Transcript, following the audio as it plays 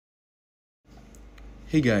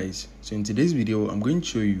Hey guys, so in today's video I'm going to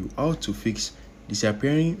show you how to fix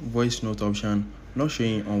disappearing voice note option not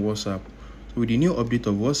showing on WhatsApp. So with the new update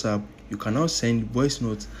of WhatsApp, you can now send voice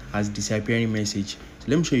notes as disappearing message. So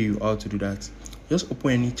let me show you how to do that. Just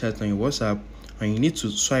open any chat on your WhatsApp and you need to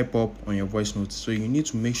swipe up on your voice note. So you need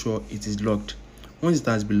to make sure it is locked. Once it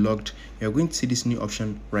has been locked, you're going to see this new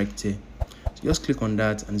option right there. So just click on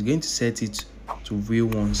that and it's going to set it to view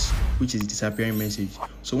once, which is disappearing message.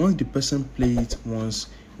 So once the person play it once,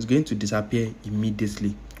 it's going to disappear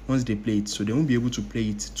immediately once they play it, so they won't be able to play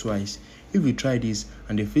it twice. If you try this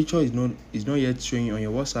and the feature is not yet showing on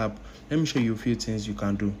your WhatsApp, let me show you a few things you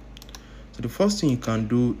can do. So the first thing you can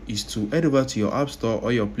do is to head over to your App Store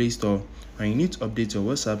or your Play Store and you need to update your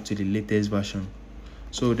WhatsApp to the latest version.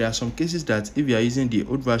 So there are some cases that if you are using the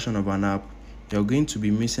old version of an app, you're going to be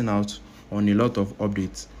missing out on a lot of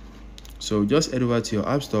updates. So just head over to your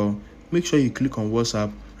App Store, make sure you click on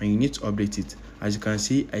WhatsApp and you need to update it. As you can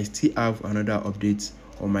see, I still have another update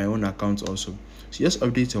on my own account also. So just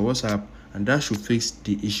update your WhatsApp and that should fix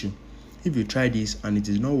the issue. If you try this and it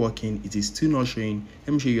is not working, it is still not showing,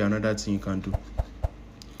 let me show you another thing you can do.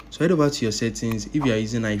 So head over to your settings if you are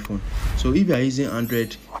using iPhone. So if you are using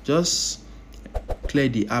Android, just clear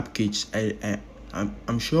the app cache.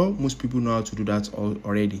 I'm sure most people know how to do that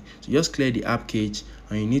already. So just clear the app cache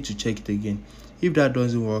and you need to check it again. If that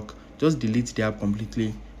doesn't work, just delete the app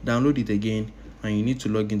completely, download it again, and you need to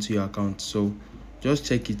log into your account. So just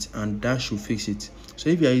check it and that should fix it. So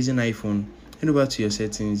if you are using iPhone, head over to your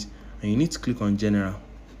settings and you need to click on general.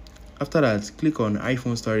 After that, click on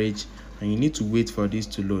iPhone storage and you need to wait for this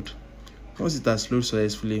to load. Once it has loaded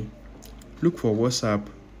successfully, look for WhatsApp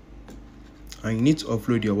and you need to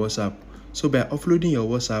upload your WhatsApp. So by uploading your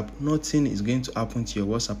WhatsApp, nothing is going to happen to your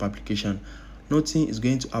WhatsApp application. Nothing is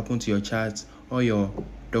going to happen to your chats or your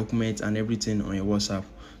documents and everything on your WhatsApp.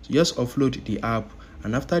 So just upload the app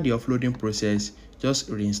and after the uploading process, just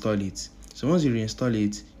reinstall it. So once you reinstall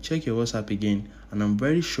it, check your WhatsApp again and I'm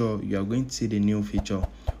very sure you are going to see the new feature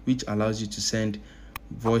which allows you to send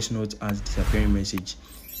voice notes as disappearing message.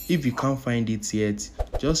 If you can't find it yet,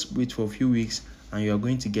 just wait for a few weeks and you are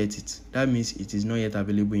going to get it. That means it is not yet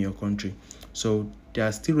available in your country. So they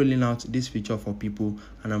are still rolling out this feature for people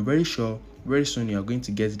and I'm very sure very soon you are going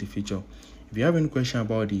to get the feature. If you have any question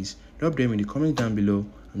about this, drop them in the comments down below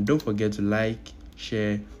and don't forget to like,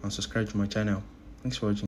 share and subscribe to my channel. Thanks for watching.